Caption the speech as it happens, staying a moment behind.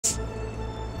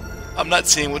I'm not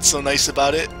seeing what's so nice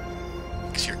about it.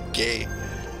 Because you're gay.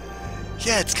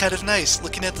 Yeah, it's kind of nice,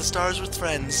 looking at the stars with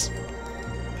friends.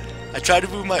 I try to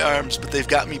move my arms, but they've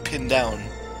got me pinned down.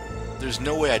 There's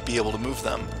no way I'd be able to move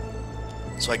them.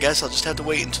 So I guess I'll just have to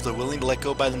wait until they're willing to let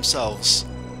go by themselves.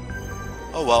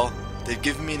 Oh well, they've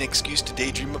given me an excuse to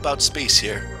daydream about space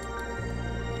here.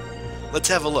 Let's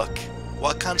have a look.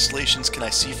 What constellations can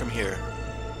I see from here?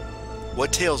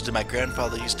 What tales did my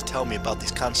grandfather used to tell me about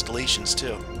these constellations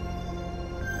too?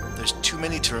 There's too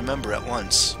many to remember at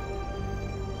once.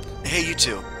 Hey you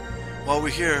two, while we're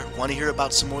here, want to hear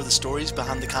about some more of the stories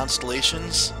behind the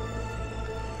constellations?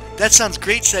 That sounds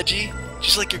great, Seiji!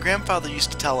 Just like your grandfather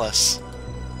used to tell us.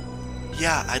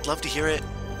 Yeah, I'd love to hear it.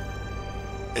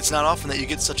 It's not often that you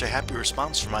get such a happy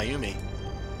response from Ayumi.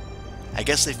 I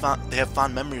guess they have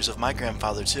fond memories of my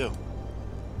grandfather too.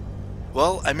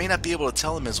 Well, I may not be able to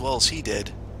tell him as well as he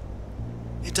did.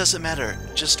 It doesn't matter,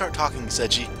 just start talking,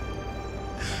 Seiji.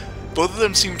 Both of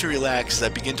them seem to relax as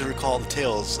I begin to recall the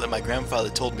tales that my grandfather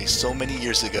told me so many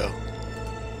years ago.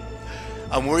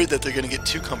 I'm worried that they're going to get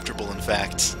too comfortable, in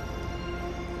fact.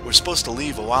 We're supposed to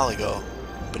leave a while ago,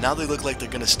 but now they look like they're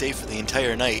going to stay for the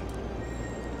entire night.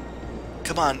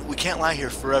 Come on, we can't lie here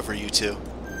forever, you two.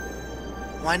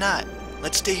 Why not?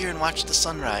 Let's stay here and watch the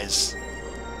sunrise.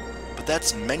 But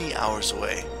that's many hours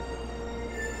away.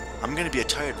 I'm going to be a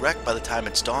tired wreck by the time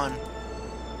it's dawn.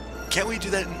 Can't we do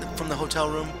that from the hotel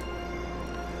room?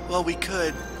 Well, we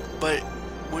could, but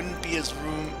wouldn't be as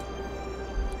room...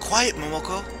 Quiet,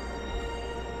 Momoko!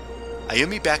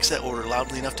 Ayumi backs that order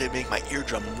loudly enough to make my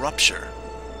eardrum rupture.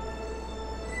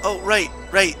 Oh, right.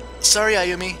 Sorry,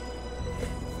 Ayumi.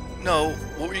 No,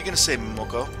 what were you going to say,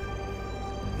 Momoko?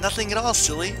 Nothing at all,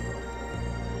 silly.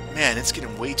 Man, it's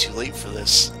getting way too late for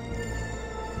this.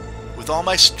 With all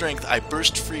my strength, I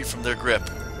burst free from their grip.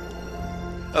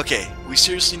 Okay, we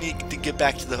seriously need to get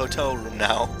back to the hotel room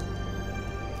now.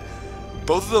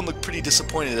 Both of them look pretty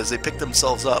disappointed as they pick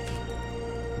themselves up.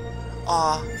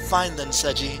 Aw, fine then,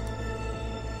 Seiji.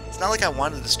 It's not like I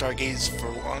wanted to stargaze for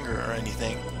longer or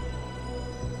anything.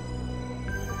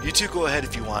 You two go ahead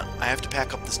if you want. I have to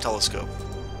pack up this telescope.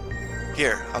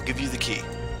 Here, I'll give you the key.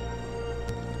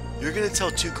 You're gonna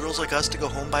tell two girls like us to go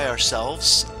home by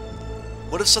ourselves?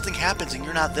 What if something happens and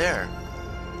you're not there?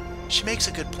 She makes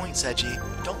a good point, Seiji.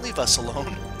 Don't leave us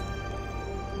alone.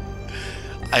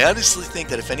 I honestly think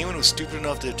that if anyone was stupid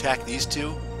enough to attack these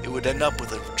two, it would end up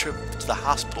with a trip to the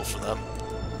hospital for them.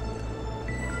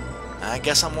 I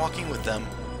guess I'm walking with them.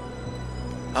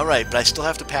 Alright, but I still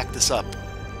have to pack this up.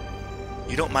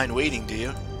 You don't mind waiting, do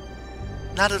you?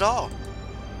 Not at all.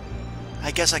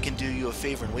 I guess I can do you a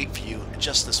favor and wait for you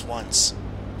just this once.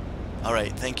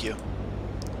 Alright, thank you.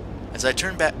 As I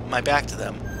turn my back to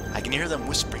them, I can hear them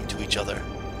whispering to each other.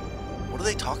 What are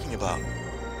they talking about?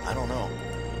 I don't know.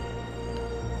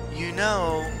 You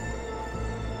know...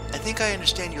 I think I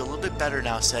understand you a little bit better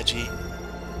now, Seiji.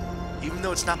 Even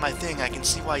though it's not my thing, I can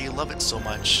see why you love it so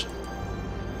much.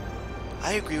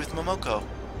 I agree with Momoko.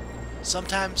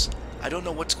 Sometimes, I don't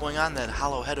know what's going on in that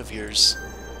hollow head of yours.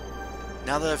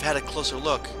 Now that I've had a closer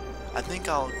look, I think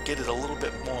I'll get it a little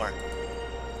bit more.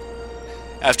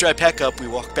 After I pack up, we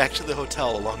walk back to the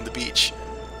hotel along the beach,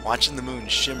 watching the moon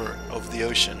shimmer over the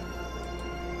ocean.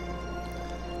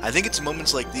 I think it's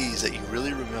moments like these that you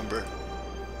really remember.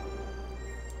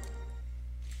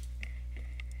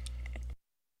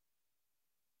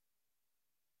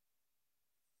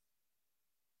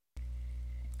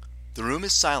 The room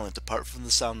is silent apart from the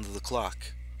sound of the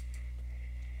clock.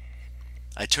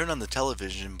 I turn on the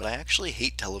television, but I actually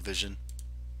hate television.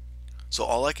 So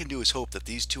all I can do is hope that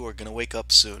these two are going to wake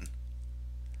up soon.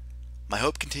 My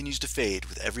hope continues to fade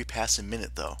with every passing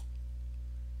minute, though.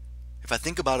 If I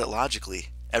think about it logically,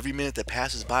 every minute that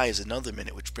passes by is another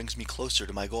minute which brings me closer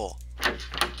to my goal.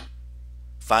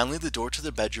 Finally, the door to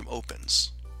the bedroom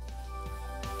opens.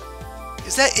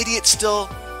 Is that idiot still...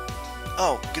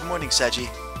 Oh, good morning, Seiji.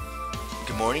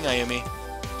 Good morning, Ayumi.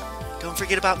 Don't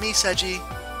forget about me, Seiji.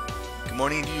 Good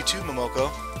morning to you too, Momoko.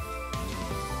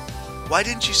 Why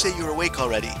didn't you say you were awake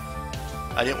already?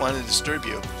 I didn't want to disturb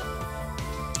you.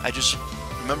 I just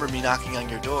remember me knocking on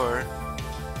your door,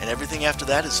 and everything after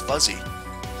that is fuzzy.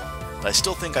 But I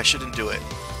still think I shouldn't do it.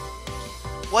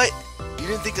 What? You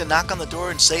didn't think to knock on the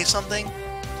door and say something?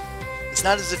 It's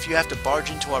not as if you have to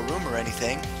barge into our room or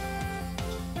anything.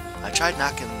 I tried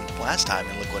knocking last time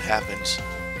and look what happened.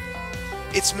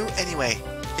 It's moot anyway.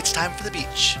 It's time for the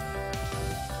beach.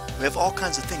 We have all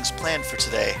kinds of things planned for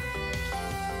today.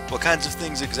 What kinds of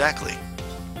things exactly?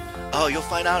 Oh, you'll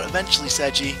find out eventually,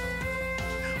 Seiji.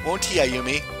 Won't he,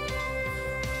 Ayumi?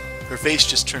 Her face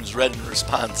just turns red in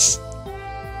response.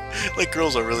 Like,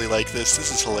 girls are really like this.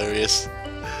 This is hilarious.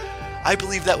 I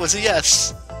believe that was a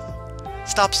yes.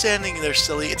 Stop standing there,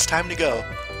 silly. It's time to go.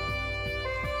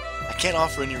 I can't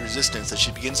offer any resistance as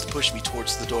she begins to push me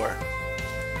towards the door.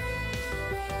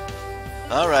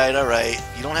 Alright, alright.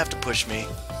 You don't have to push me.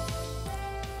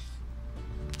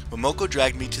 Momoko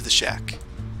dragged me to the shack.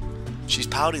 She's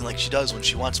pouting like she does when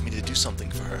she wants me to do something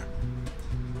for her.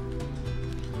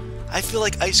 I feel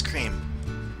like ice cream.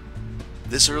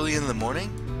 This early in the morning?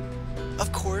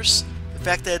 Of course. The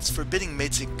fact that it's forbidding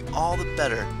makes it all the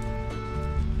better.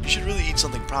 You should really eat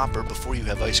something proper before you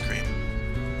have ice cream.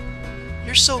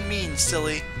 You're so mean,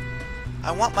 silly.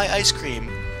 I want my ice cream.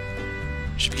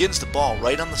 She begins to bawl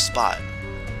right on the spot.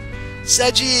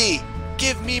 Seiji!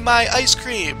 Give me my ice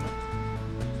cream!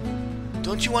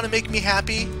 Don't you want to make me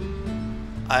happy?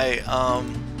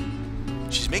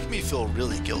 She's making me feel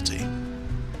really guilty.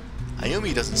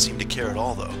 Ayumi doesn't seem to care at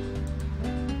all, though.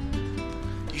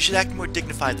 You should act more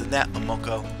dignified than that,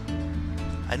 Momoko.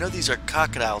 I know these are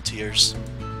crocodile tears.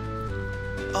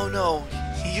 Oh no,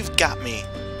 you've got me.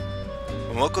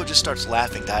 Momoko just starts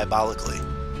laughing diabolically.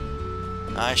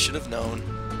 I should have known.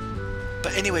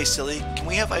 But anyway, silly, can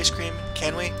we have ice cream?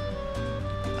 Can we?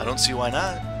 I don't see why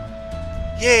not.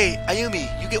 Yay, Ayumi,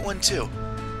 you get one too.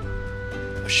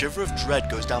 A shiver of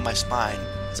dread goes down my spine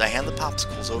as I hand the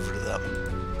popsicles over to them.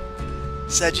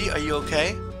 Seiji, are you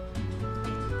okay?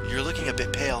 You're looking a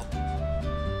bit pale.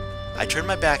 I turn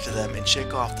my back to them and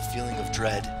shake off the feeling of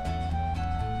dread.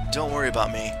 Don't worry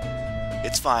about me.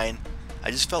 It's fine.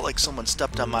 I just felt like someone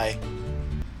stepped on my...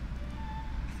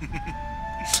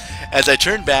 As I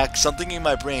turn back, something in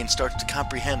my brain starts to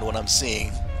comprehend what I'm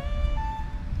seeing.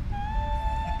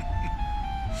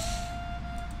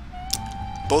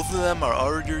 Both of them are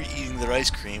already eating their ice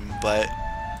cream, but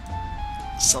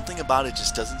something about it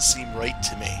just doesn't seem right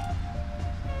to me.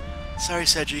 Sorry,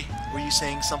 Seiji, were you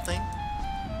saying something?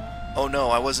 Oh no,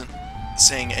 I wasn't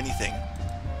saying anything.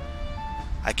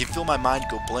 I can feel my mind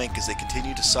go blank as they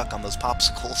continue to suck on those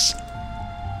popsicles.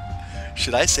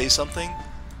 Should I say something?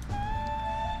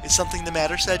 Is something the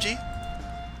matter, Seiji?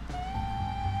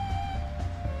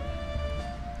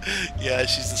 Yeah,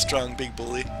 she's the strong big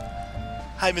bully.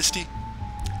 Hi, Misty.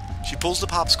 She pulls the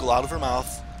popsicle out of her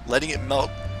mouth, letting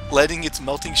its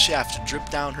melting shaft drip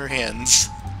down her hands.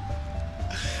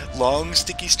 Long,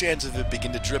 sticky strands of it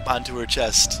begin to drip onto her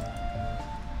chest.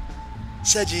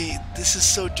 Seiji, this is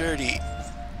so dirty,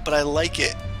 but I like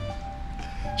it.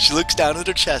 She looks down at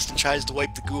her chest and tries to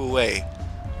wipe the goo away,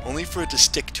 only for it to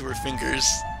stick to her fingers.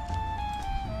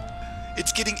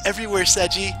 It's getting everywhere,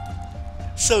 Seiji.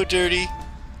 So dirty.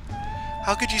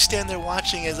 How could you stand there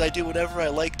watching as I do whatever I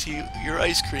like to your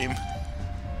ice cream?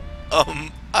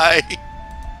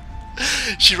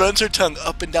 She runs her tongue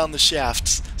up and down the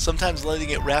shafts, sometimes letting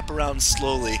it wrap around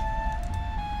slowly.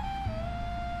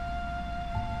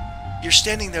 You're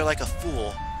standing there like a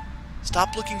fool.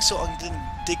 Stop looking so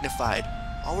undignified.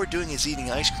 All we're doing is eating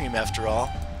ice cream after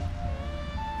all.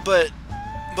 But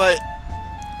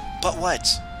what?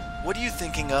 What are you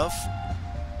thinking of?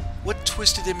 What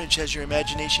twisted image has your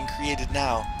imagination created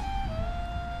now?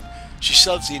 She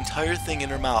shoves the entire thing in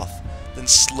her mouth, then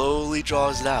slowly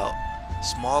draws it out,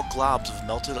 small globs of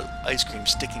melted ice cream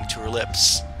sticking to her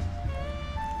lips.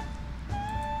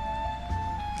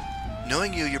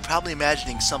 Knowing you, you're probably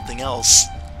imagining something else.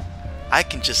 I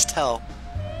can just tell.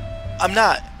 I'm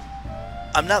not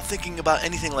thinking about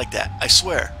anything like that, I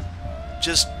swear.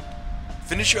 Just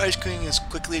finish your ice cream as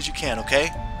quickly as you can, okay?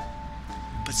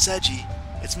 But Seiji,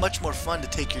 it's much more fun to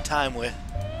take your time with.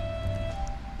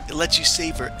 It lets you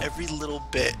savor every little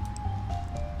bit.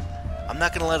 I'm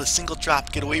not gonna let a single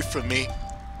drop get away from me.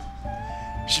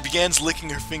 She begins licking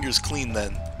her fingers clean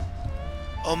then.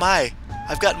 Oh my,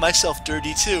 I've gotten myself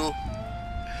dirty too.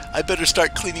 I better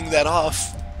start cleaning that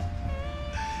off.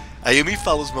 Ayumi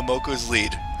follows Momoko's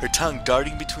lead, her tongue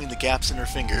darting between the gaps in her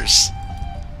fingers.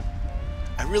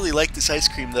 I really like this ice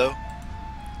cream though.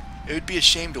 It would be a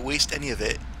shame to waste any of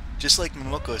it, just like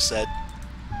Momoko said.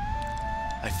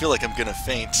 I feel like I'm gonna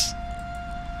faint.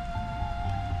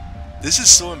 This is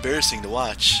so embarrassing to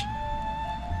watch.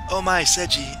 Oh my,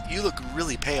 Seiji, you look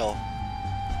really pale.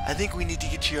 I think we need to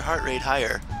get your heart rate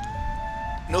higher.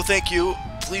 No thank you.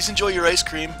 Please enjoy your ice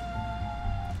cream.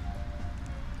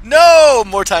 No!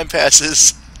 More time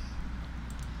passes.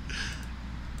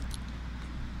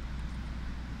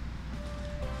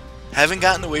 Having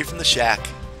gotten away from the shack,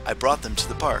 I brought them to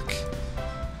the park.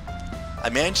 I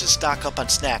managed to stock up on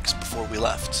snacks before we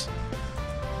left.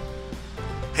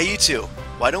 Hey you two,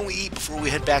 why don't we eat before we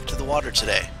head back to the water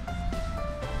today?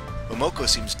 Momoko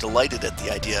seems delighted at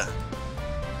the idea.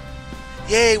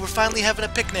 Yay, we're finally having a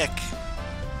picnic!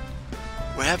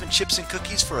 We're having chips and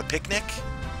cookies for a picnic?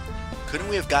 Couldn't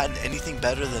we have gotten anything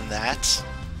better than that?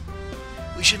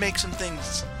 We should make some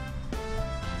things...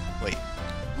 Wait.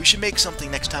 We should make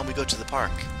something next time we go to the park.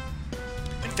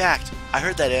 In fact, I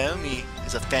heard that Ayumi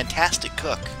is a fantastic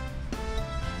cook.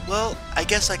 Well, I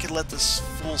guess I could let this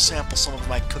fool sample some of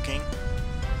my cooking.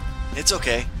 It's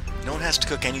okay. No one has to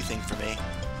cook anything for me.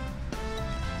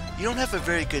 You don't have a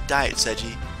very good diet,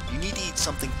 Seiji. You need to eat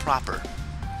something proper.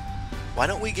 Why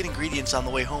don't we get ingredients on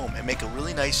the way home and make a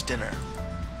really nice dinner?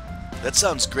 That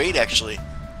sounds great, actually.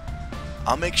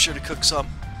 I'll make sure to cook some...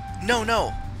 No,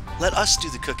 no! Let us do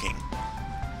the cooking.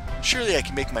 Surely I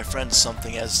can make my friends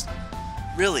something as...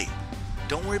 Really,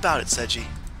 don't worry about it, Seiji.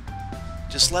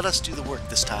 Just let us do the work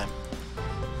this time.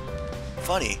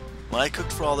 Funny, when I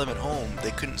cooked for all them at home,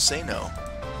 they couldn't say no.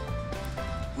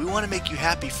 We want to make you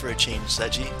happy for a change,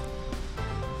 Seiji.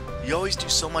 You always do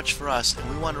so much for us, and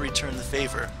we want to return the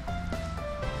favor.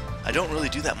 I don't really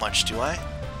do that much, do I?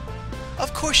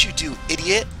 Of course you do,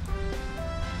 idiot!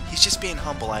 He's just being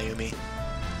humble, Ayumi.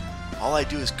 All I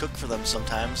do is cook for them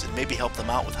sometimes, and maybe help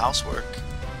them out with housework.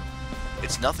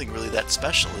 It's nothing really that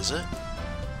special, is it?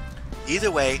 Either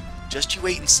way, just you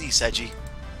wait and see, Seiji.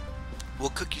 We'll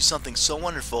cook you something so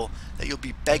wonderful that you'll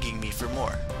be begging me for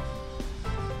more.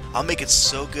 I'll make it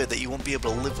so good that you won't be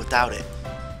able to live without it.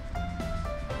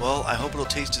 Well, I hope it'll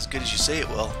taste as good as you say it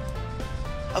will.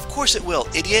 Of course it will,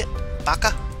 idiot!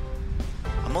 Baka!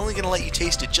 I'm only gonna let you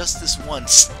taste it just this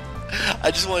once. I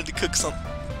just wanted to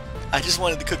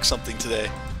cook something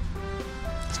today.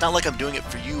 It's not like I'm doing it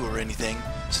for you or anything,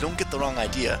 so don't get the wrong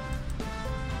idea.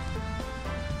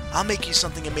 I'll make you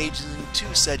something amazing too,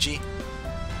 Seiji.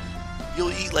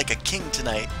 You'll eat like a king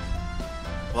tonight.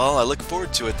 Well, I look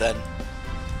forward to it then.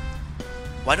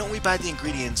 Why don't we buy the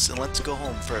ingredients and let's go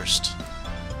home first?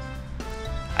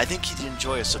 I think he'd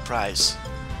enjoy a surprise.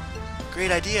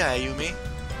 Great idea, Ayumi.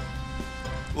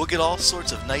 We'll get all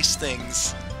sorts of nice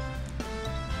things.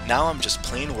 Now I'm just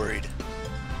plain worried.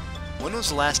 When was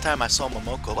the last time I saw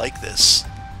Momoko like this?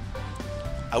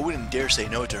 I wouldn't dare say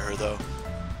no to her, though.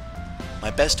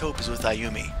 My best hope is with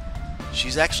Ayumi.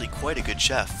 She's actually quite a good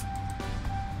chef.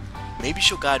 Maybe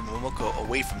she'll guide Momoko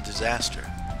away from disaster.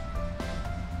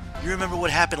 You remember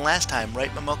what happened last time,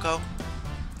 right, Momoko?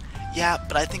 Yeah,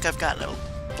 but I think I've gotten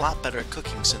a lot better at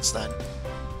cooking since then.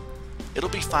 It'll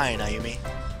be fine, Ayumi.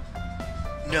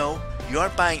 No, you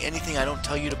aren't buying anything I don't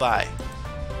tell you to buy.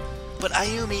 But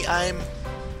Ayumi,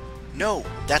 No,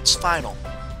 that's final.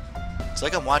 It's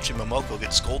like I'm watching Momoko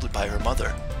get scolded by her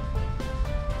mother.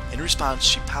 In response,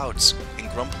 she pouts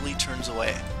and grumpily turns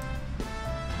away.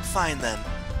 Fine then.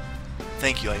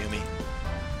 Thank you, Ayumi.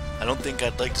 I don't think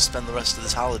I'd like to spend the rest of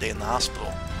this holiday in the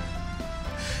hospital.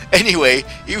 Anyway,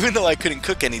 even though I couldn't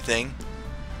cook anything,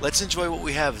 let's enjoy what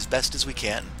we have as best as we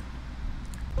can.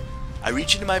 I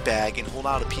reach into my bag and hold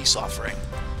out a peace offering.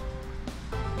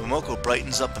 Momoko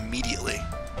brightens up immediately.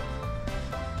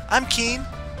 I'm keen.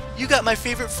 You got my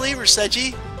favorite flavor,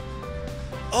 Seiji.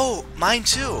 Oh, mine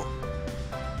too.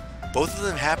 Both of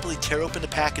them happily tear open the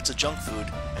packets of junk food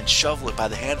and shovel it by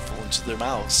the handful into their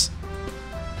mouths.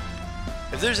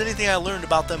 If there's anything I learned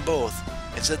about them both,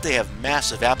 it's that they have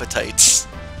massive appetites.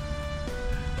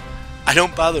 I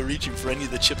don't bother reaching for any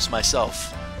of the chips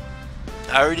myself.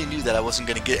 I already knew that I wasn't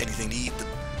going to get anything to eat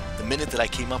the minute that I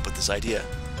came up with this idea.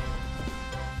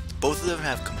 Both of them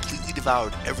have completely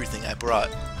devoured everything I brought.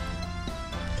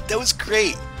 That was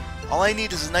great! All I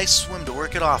need is a nice swim to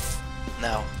work it off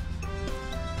now.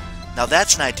 Now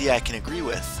that's an idea I can agree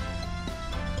with.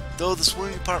 Though the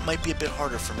swimming part might be a bit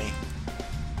harder for me.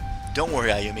 Don't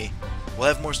worry, Ayumi. We'll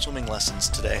have more swimming lessons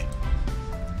today.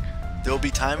 There will be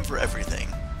time for everything.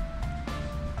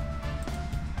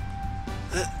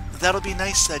 That'll be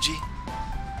nice, Seiji.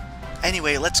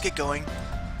 Anyway, let's get going.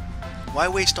 Why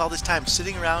waste all this time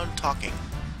sitting around talking?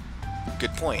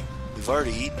 Good point. We've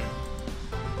already eaten.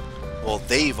 Well,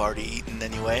 they've already eaten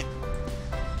anyway.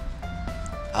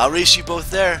 I'll race you both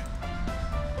there.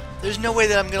 There's no way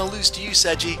that I'm gonna lose to you,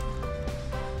 Seiji.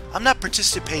 I'm not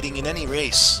participating in any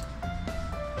race.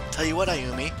 Tell you what,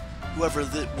 Ayumi, whoever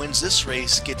wins this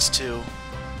race gets to...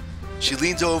 She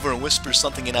leans over and whispers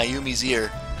something in Ayumi's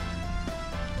ear.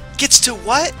 Gets to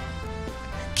what?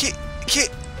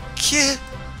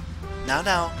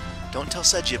 Now, don't tell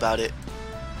Seiji about it.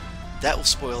 That will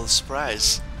spoil the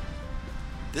surprise.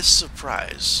 This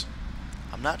surprise,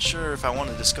 I'm not sure if I want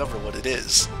to discover what it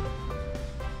is.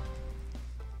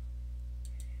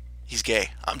 He's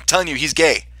gay. I'm telling you, he's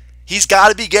gay. He's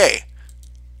gotta be gay.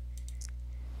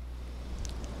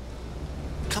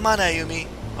 Come on, Ayumi.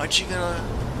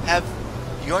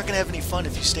 You aren't gonna have any fun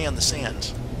if you stay on the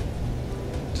sand.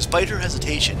 Despite her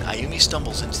hesitation, Ayumi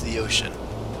stumbles into the ocean.